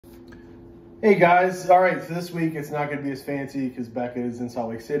Hey guys, all right, so this week it's not gonna be as fancy because Becca is in Salt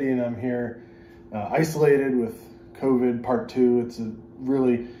Lake City and I'm here isolated with COVID part 2. It's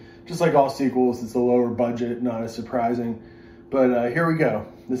really, just like all sequels, it's a lower budget, not as surprising. But here we go.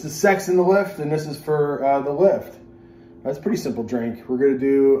 This is Sex in the Lift and this is for the lift. That's a pretty simple drink. We're gonna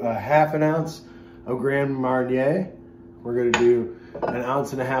do a ½ ounce of Grand Marnier. We're gonna do an 1.5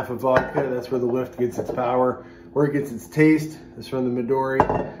 ounces of vodka. That's where the lift gets its power. Where it gets its taste is from the Midori,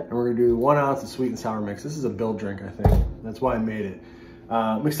 and we're gonna do 1 ounce of sweet and sour mix. This is a build drink, I think. That's why I made it.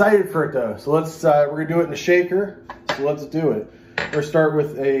 I'm excited for it though. So let's, we're gonna do it in a shaker. So let's do it. We're gonna start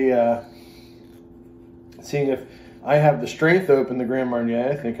with a, seeing if I have the strength to open the Grand Marnier.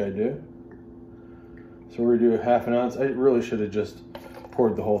 I think I do. So we're gonna do a ½ ounce. I really should have just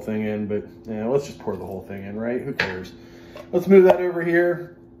poured the whole thing in, but yeah, let's just pour the whole thing in, right? Who cares? Let's move that over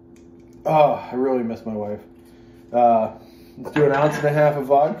here. Oh, I really miss my wife. Let's do 1.5 ounces of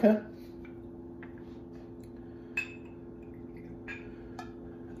vodka.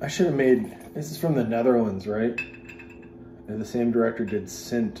 I should have made, this is from the Netherlands, right? And the same director did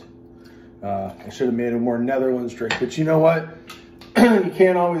Sint. I should have made a more Netherlands drink, but you know what? You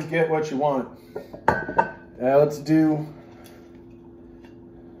can't always get what you want. Let's do,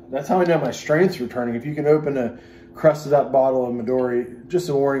 that's how I know my strength's returning. If you can open a crusted up bottle of Midori, just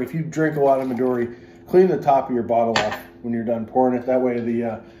a warning, if you drink a lot of Midori, clean the top of your bottle off when you're done pouring it. That way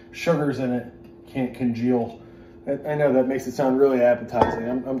the sugars in it can't congeal. I know that makes it sound really appetizing.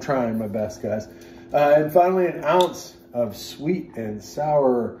 I'm trying my best, guys. And finally, 1 ounce of sweet and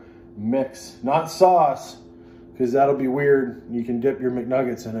sour mix. Not sauce, because that'll be weird. You can dip your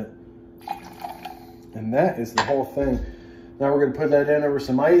McNuggets in it. And that is the whole thing. Now we're going to put that in over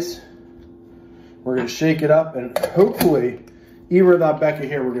some ice. We're going to shake it up, and hopefully, even without Becca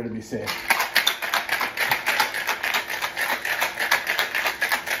here, we're going to be safe.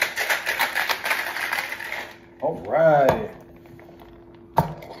 All right,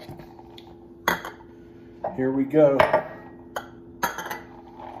 here we go.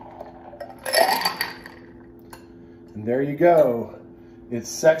 And there you go. It's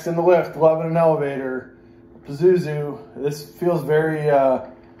Sex in the Lift, Love in an Elevator, Pazuzu. This feels very,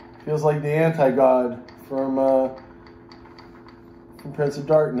 feels like the anti-god from Prince of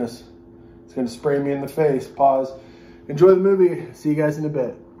Darkness. It's gonna spray me in the face. Pause. Enjoy the movie. See you guys in a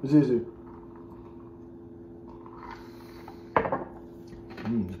bit. Pazuzu.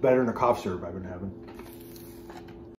 It's better than a cough syrup I've been having.